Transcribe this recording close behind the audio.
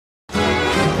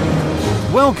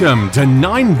Welcome to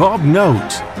 9 Bob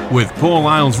Note with Paul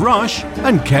Isles-Rush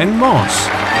and Ken Moss.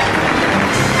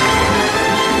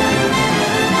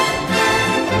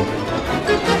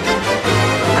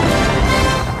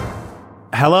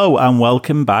 Hello and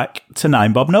welcome back to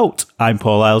 9 Bob Note. I'm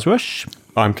Paul Isles-Rush.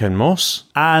 I'm Ken Moss.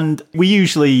 And we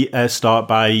usually start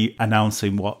by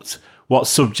announcing what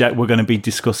subject we're going to be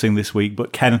discussing this week.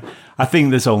 But Ken, I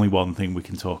think there's only one thing we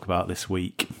can talk about this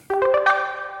week.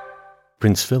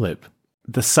 Prince Philip.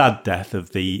 The sad death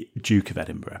of the Duke of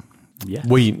Edinburgh. Yeah,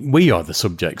 We are the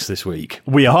subjects this week.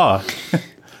 we are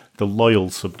the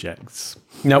loyal subjects.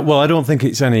 Now, well, I don't think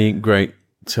it's any great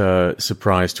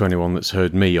surprise to anyone that's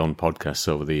heard me on podcasts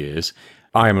over the years.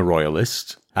 I am a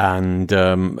royalist, and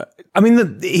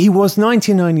he was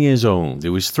 99 years old. He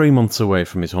was 3 months away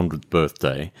from his 100th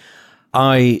birthday.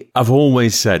 I've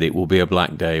always said it will be a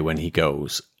black day when he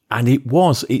goes, and it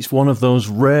was. It's one of those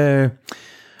rare,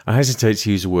 I hesitate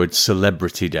to use the word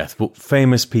celebrity death, but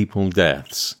famous people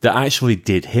deaths that actually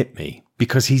did hit me,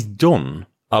 because he's done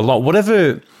a lot.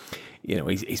 Whatever,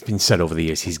 he's been said over the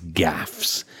years, his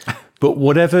gaffes. But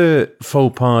whatever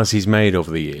faux pas he's made over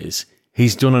the years,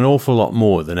 he's done an awful lot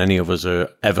more than any of us are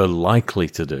ever likely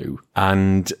to do.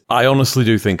 And I honestly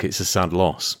do think it's a sad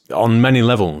loss on many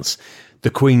levels.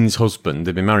 The Queen's husband,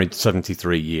 they've been married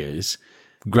 73 years.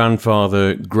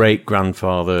 Grandfather,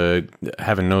 great-grandfather,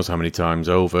 heaven knows how many times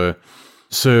over,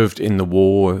 served in the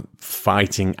war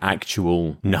fighting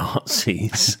actual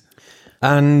Nazis.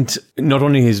 And not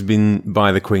only has been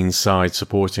by the Queen's side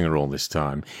supporting her all this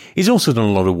time, he's also done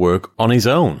a lot of work on his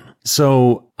own.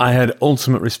 So I had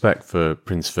ultimate respect for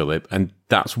Prince Philip, and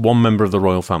that's one member of the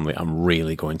royal family I'm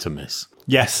really going to miss.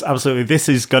 Yes, absolutely. This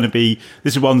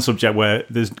is one subject where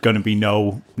there's going to be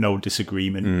no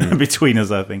disagreement between us,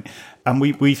 I think. And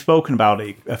we've spoken about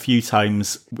it a few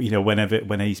times,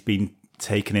 when he's been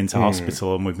taken into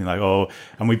hospital, and we've been like, oh,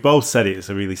 and we both said it's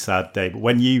a really sad day. But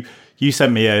when you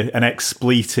sent me an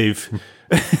expletive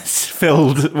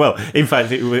filled, well, in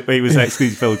fact, it was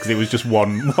expletive filled because it was just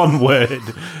one word.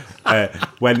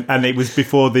 And it was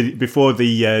before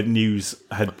the news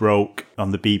had broke on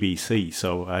the BBC,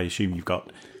 so I assume you've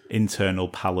got internal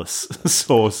palace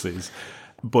sources.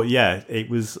 But yeah, it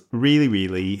was really,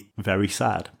 really very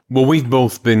sad. Well, we've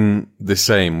both been the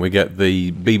same. We get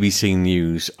the BBC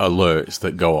News alerts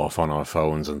that go off on our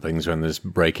phones and things when there's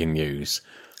breaking news.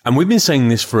 And we've been saying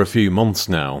this for a few months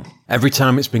now. Every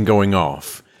time it's been going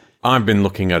off, I've been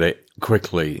looking at it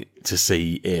quickly to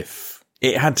see if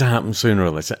it had to happen sooner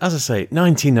or later. As I say,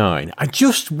 99. I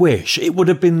just wish it would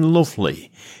have been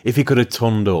lovely if he could have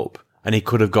turned up and he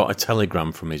could have got a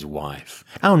telegram from his wife.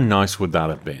 How nice would that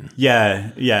have been?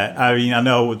 Yeah. I mean, I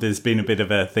know there's been a bit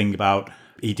of a thing about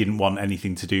he didn't want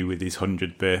anything to do with his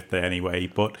 100th birthday anyway,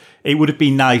 but it would have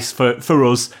been nice for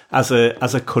us as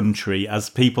a country,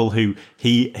 as people who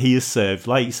he has served,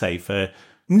 like you say, for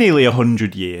nearly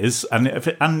 100 years,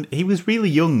 and he was really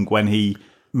young when he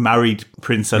married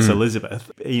Princess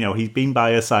Elizabeth. He's been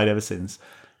by her side ever since.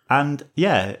 And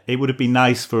yeah, it would have been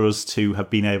nice for us to have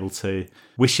been able to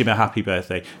wish him a happy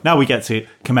birthday. Now we get to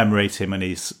commemorate him and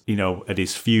at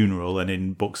his funeral and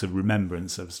in books of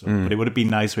remembrance of stuff. But it would have been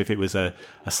nicer if it was a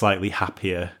slightly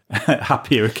happier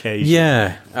occasion.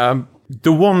 Yeah.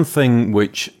 The one thing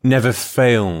which never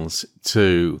fails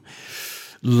to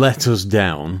let us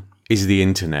down is the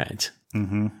internet.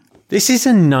 Mm-hmm. This is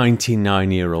a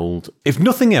 99-year-old, if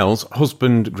nothing else,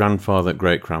 husband, grandfather,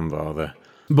 great-grandfather.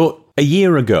 But a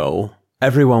year ago,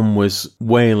 everyone was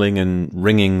wailing and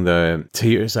wringing their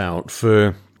tears out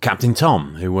for Captain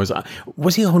Tom, who was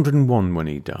he 101 when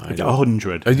he died?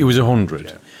 100. He was 100.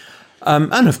 Yeah.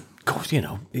 And of course,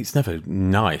 it's never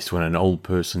nice when an old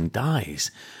person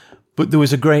dies. But there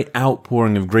was a great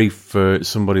outpouring of grief for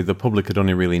somebody the public had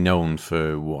only really known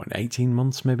for, 18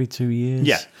 months, maybe 2 years?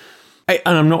 Yeah.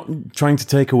 And I'm not trying to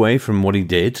take away from what he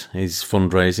did. His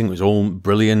fundraising was all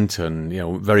brilliant and,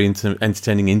 very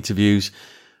entertaining interviews.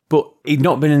 But he'd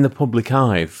not been in the public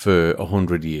eye for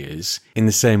 100 years in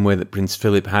the same way that Prince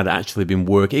Philip had actually been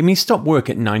working. I mean, he stopped work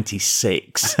at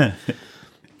 96.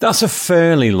 That's a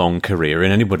fairly long career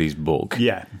in anybody's book.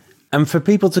 Yeah. And for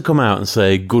people to come out and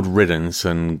say good riddance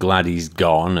and glad he's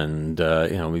gone and,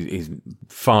 he's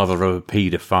father of a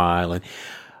paedophile. And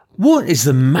what is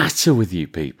the matter with you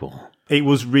people? It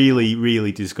was really,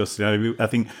 really disgusting. I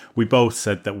think we both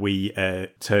said that we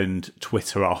turned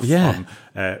Twitter off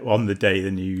on the day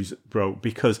the news broke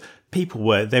because people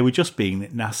were just being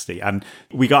nasty. And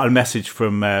we got a message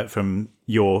from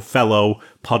your fellow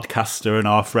podcaster and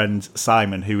our friend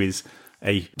Simon, who is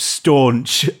a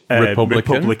staunch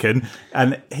Republican.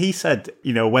 And he said,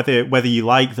 whether you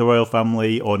like the royal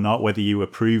family or not, whether you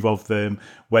approve of them,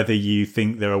 whether you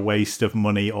think they're a waste of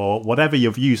money or whatever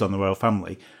your views on the royal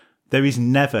family, there is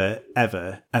never,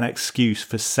 ever an excuse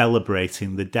for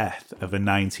celebrating the death of a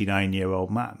 99-year-old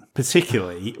man,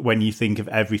 particularly when you think of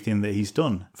everything that he's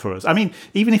done for us. I mean,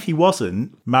 even if he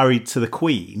wasn't married to the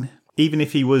Queen, even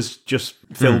if he was just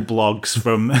Phil Bloggs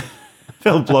from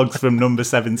Phil Bloggs from Number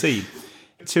 17,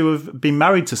 to have been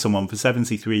married to someone for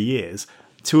 73 years,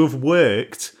 to have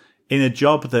worked in a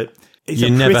job that is you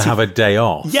never have a day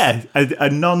off. Yeah, a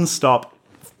non-stop,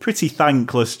 pretty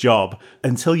thankless job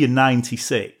until you're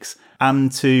 96.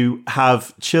 And to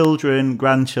have children,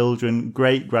 grandchildren,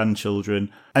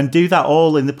 great-grandchildren, and do that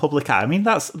all in the public eye. I mean,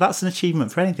 that's an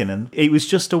achievement for anything. And it was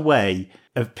just a way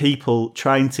of people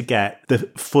trying to get the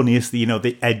funniest, the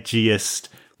edgiest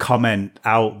comment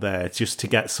out there just to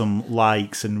get some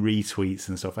likes and retweets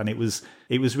and stuff. And it was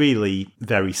really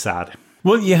very sad.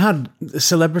 Well, you had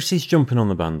celebrities jumping on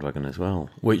the bandwagon as well,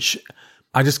 which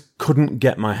I just couldn't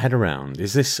get my head around.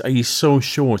 Are you so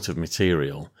short of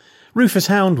material? Rufus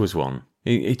Hound was one.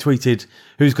 He tweeted,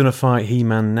 "Who's going to fight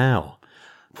He-Man now?"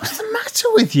 What's the matter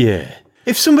with you?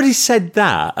 If somebody said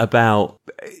that about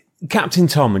Captain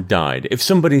Tom had died, if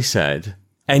somebody said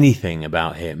anything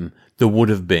about him, there would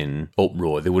have been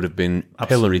uproar. There would have been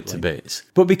pilloried to bits.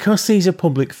 But because these are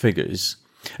public figures,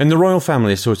 and the royal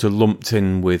family is sort of lumped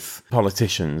in with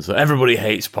politicians. Everybody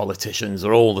hates politicians.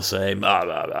 They're all the same. Blah,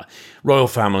 blah, blah. Royal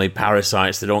family,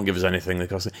 parasites. They don't give us anything. They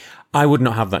cost. I would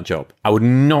not have that job. I would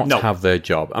not have their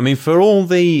job. I mean, for all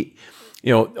the,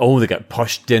 they get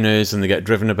posh dinners and they get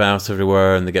driven about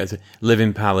everywhere and they get to live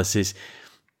in palaces.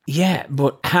 Yeah,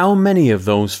 but how many of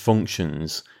those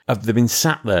functions have they been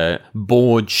sat there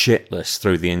bored shitless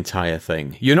through the entire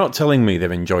thing? You're not telling me they've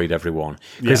enjoyed everyone.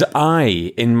 Because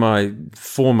in my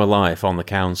former life on the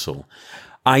council,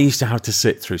 I used to have to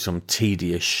sit through some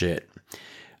tedious shit.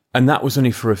 And that was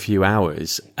only for a few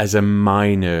hours as a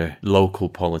minor local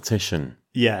politician.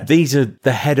 Yeah. These are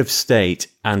the head of state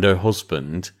and her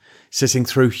husband sitting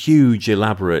through huge,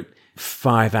 elaborate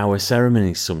 5-hour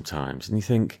ceremonies sometimes. And you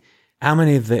think, how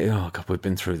many of the... Oh, God, we've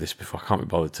been through this before. I can't be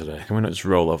bothered today. Can we not just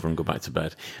roll over and go back to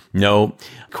bed? No.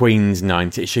 Queen's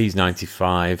 90. She's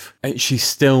 95. She's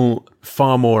still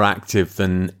far more active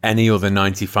than any other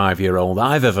 95-year-old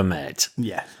I've ever met.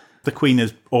 Yeah. The Queen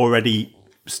has already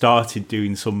started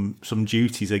doing some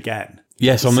duties again.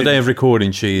 Yes, on the day of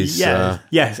recording, she's...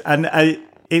 Yes, and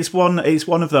it's one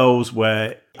of those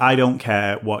where I don't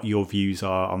care what your views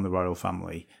are on the royal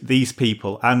family. These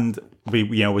people, and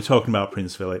we're talking about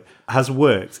Prince Philip, has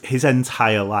worked his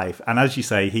entire life. And as you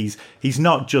say, he's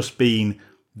not just been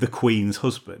the Queen's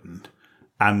husband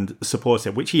and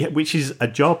supporter, which is a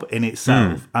job in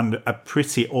itself and a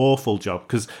pretty awful job,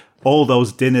 because all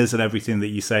those dinners and everything that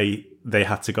you say they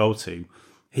had to go to,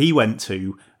 he went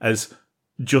to as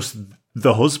just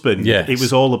the husband. Yes. It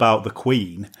was all about the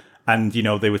Queen. And,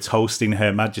 they were toasting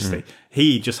Her Majesty.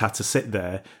 He just had to sit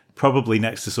there, probably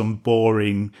next to some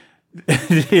boring,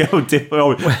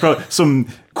 some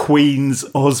Queen's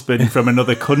husband from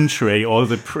another country, or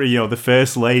the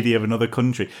First Lady of another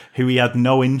country, who he had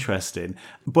no interest in.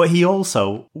 But he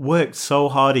also worked so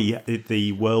hard. He did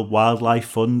the World Wildlife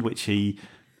Fund, which he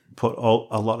put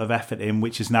a lot of effort in,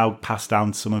 which is now passed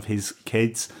down to some of his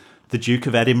kids. The Duke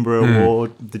of Edinburgh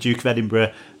Award, the Duke of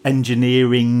Edinburgh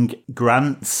engineering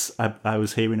grants I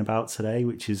was hearing about today,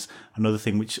 which is another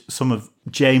thing which some of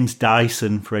James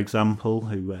Dyson, for example,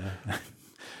 who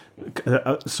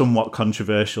a somewhat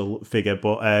controversial figure,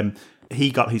 but he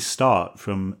got his start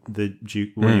from the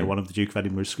Duke, one of the Duke of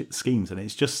Edinburgh schemes. And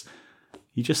it's just,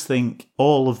 you just think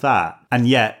all of that. And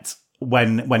yet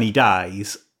when he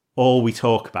dies, all we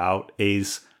talk about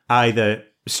is either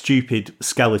stupid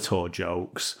Skeletor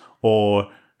jokes,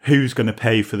 or who's going to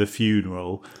pay for the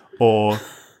funeral, or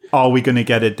are we going to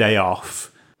get a day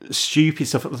off? Stupid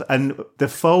stuff. And the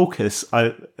focus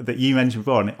that you mentioned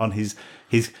before on his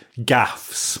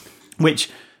gaffes, which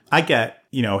I get,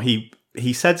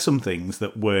 he said some things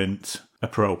that weren't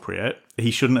appropriate.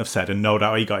 He shouldn't have said, and no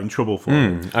doubt he got in trouble for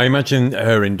it. I imagine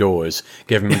her indoors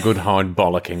gave him a good hard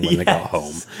bollocking when they got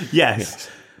home. Yes.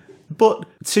 But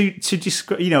to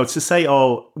describe, to say,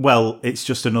 oh, well, it's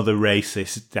just another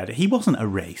racist dad. He wasn't a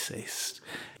racist.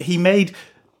 He made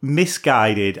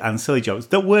misguided and silly jokes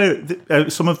that were,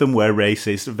 some of them were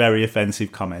racist, very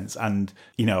offensive comments, and,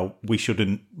 we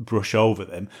shouldn't brush over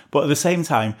them. But at the same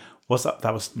time,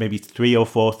 that was maybe 3 or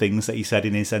 4 things that he said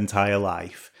in his entire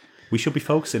life. We should be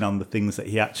focusing on the things that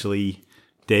he actually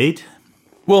did.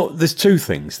 Well, there's 2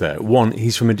 things there. One,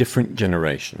 he's from a different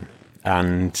generation,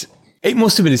 and It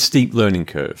must have been a steep learning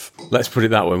curve, let's put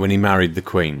it that way, when he married the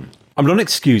Queen. I'm not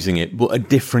excusing it, but a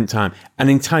different time, an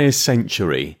entire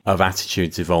century of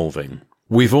attitudes evolving.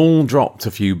 We've all dropped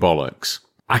a few bollocks.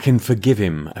 I can forgive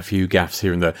him a few gaffes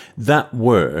here and there that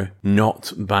were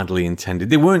not badly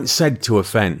intended. They weren't said to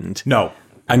offend. No.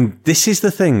 And this is the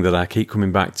thing that I keep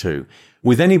coming back to.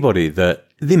 With anybody that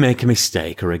they make a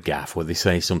mistake or a gaffe, or they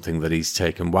say something that he's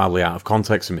taken wildly out of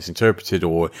context and misinterpreted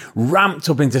or ramped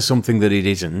up into something that it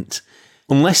isn't,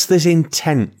 unless there's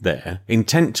intent there,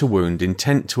 intent to wound,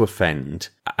 intent to offend,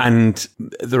 and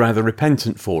they're either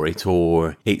repentant for it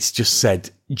or it's just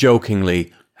said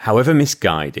jokingly, however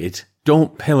misguided,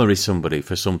 don't pillory somebody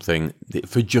for something,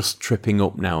 for just tripping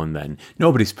up now and then.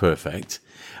 Nobody's perfect.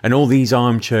 And all these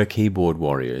armchair keyboard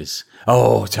warriors,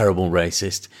 oh, terrible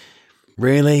racist.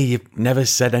 Really? You've never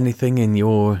said anything in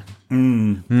your...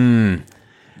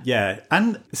 Yeah,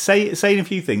 and saying a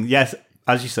few things. Yes,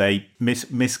 as you say,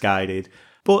 misguided.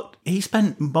 But he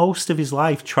spent most of his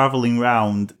life travelling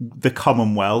around the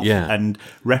Commonwealth and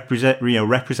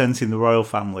representing the royal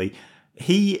family.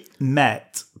 He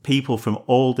met people from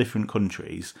all different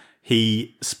countries.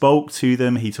 He spoke to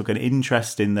them. He took an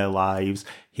interest in their lives.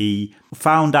 He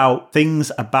found out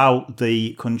things about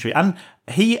the country. And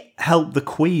he helped the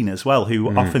Queen as well,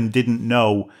 who often didn't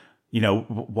know,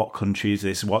 what country is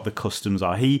this, what the customs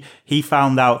are. He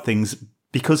found out things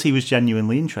because he was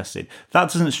genuinely interested.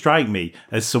 That doesn't strike me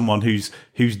as someone who's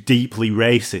deeply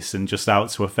racist and just out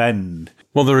to offend.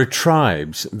 Well, there are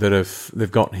tribes that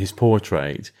they've got his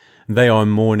portrait. They are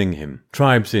mourning him.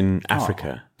 Tribes in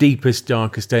Africa, deepest,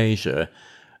 darkest Asia,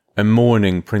 are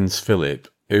mourning Prince Philip,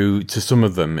 who to some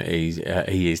of them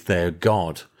he is their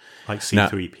god. Like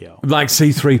C-3PO. Like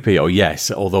C-3PO,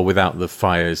 yes, although without the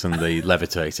fires and the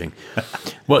levitating.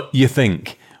 What you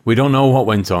think? We don't know what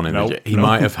went on in Egypt. He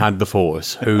might have had the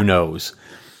Force. Who knows?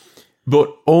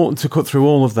 But to cut through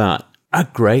all of that, a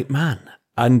great man.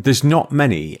 And there's not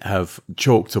many have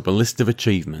chalked up a list of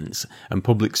achievements and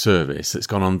public service that's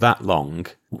gone on that long.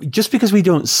 Just because we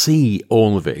don't see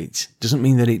all of it doesn't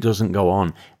mean that it doesn't go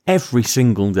on every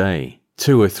single day.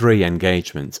 2 or 3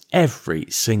 engagements every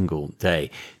single day.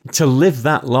 To live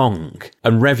that long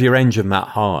and rev your engine that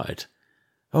hard.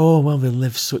 Oh, well, they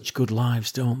live such good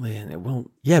lives, don't they? And it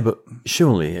won't. Yeah, but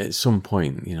surely at some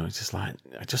point, it's just like,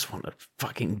 I just want a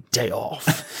fucking day off.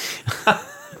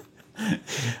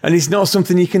 And it's not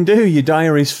something you can do. Your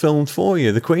diary's filmed for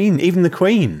you. The Queen, even the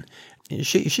Queen,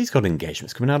 she's got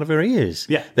engagements coming out of her ears.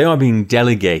 Yeah. They are being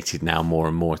delegated now more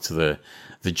and more to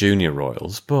the junior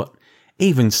royals. But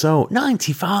even so,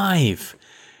 95.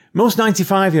 Most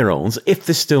 95-year-olds, if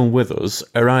they're still with us,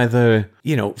 are either,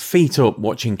 feet up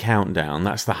watching Countdown,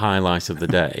 that's the highlight of the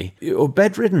day, or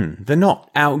bedridden. They're not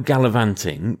out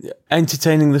gallivanting,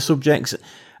 entertaining the subjects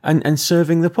and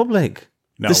serving the public.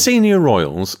 No. The senior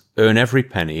royals earn every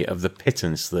penny of the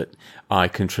pittance that I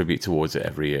contribute towards it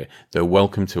every year. They're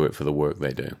welcome to it for the work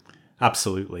they do.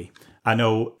 Absolutely. I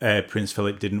know Prince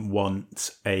Philip didn't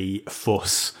want a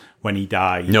fuss when he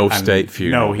died. No state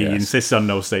funeral. No, he insists on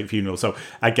no state funeral. So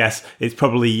I guess it's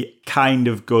probably kind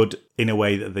of good in a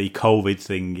way that the COVID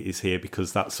thing is here,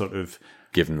 because that's sort of...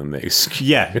 given them the excuse.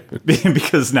 Yeah,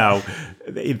 because now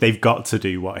they've got to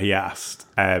do what he asked.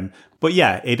 But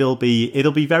yeah, it'll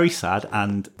be very sad,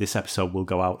 and this episode will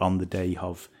go out on the day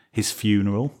of his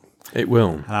funeral. It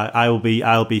will. I'll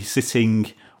be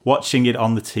sitting watching it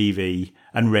on the TV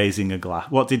and raising a glass.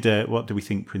 What do we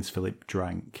think Prince Philip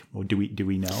drank, or do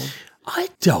we know? I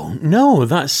don't know.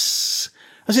 Has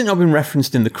it not been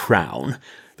referenced in The Crown?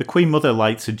 The Queen Mother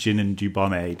liked a gin and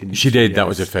Dubonnet, didn't she? She did. Yes. That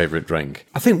was her favourite drink.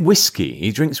 I think whiskey.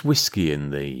 He drinks whiskey in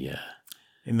the...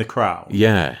 In The Crown?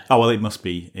 Yeah. Oh, well, it must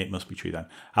be true then.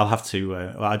 I'll have to...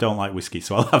 I don't like whiskey,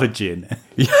 so I'll have a gin.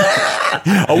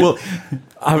 Oh, well,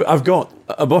 I've got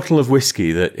a bottle of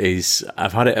whiskey that is...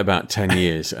 I've had it about 10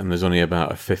 years, and there's only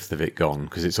about a fifth of it gone,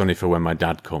 because it's only for when my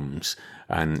dad comes,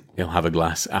 and he'll have a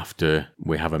glass after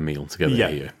we have a meal together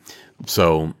here.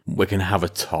 So we can have a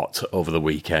tot over the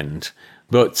weekend.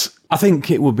 But I think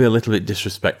it would be a little bit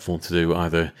disrespectful to do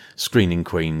either Screening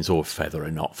Queens or Feather or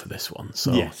Not for this one.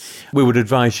 So we would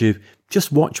advise you,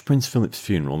 just watch Prince Philip's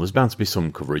funeral. There's bound to be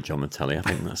some coverage on the telly. I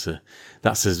think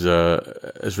that's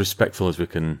as respectful as we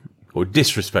can, or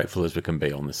disrespectful as we can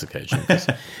be on this occasion.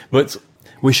 But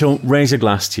we shall raise a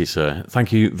glass to you, sir.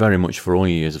 Thank you very much for all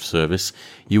your years of service.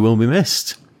 You will be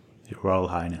missed. Your Royal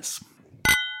Highness.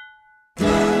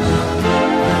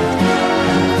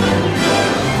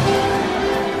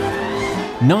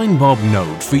 Nine Bob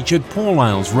Note featured Paul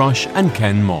Isles-Rush and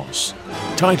Ken Moss.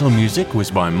 Title music was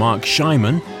by Mark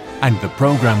Scheiman, and the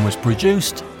programme was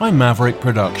produced by Maverick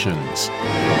Productions.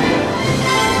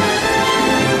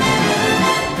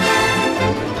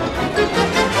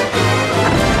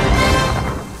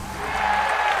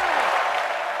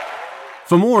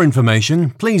 For more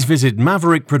information, please visit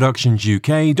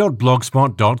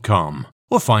maverickproductionsuk.blogspot.com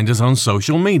or find us on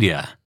social media.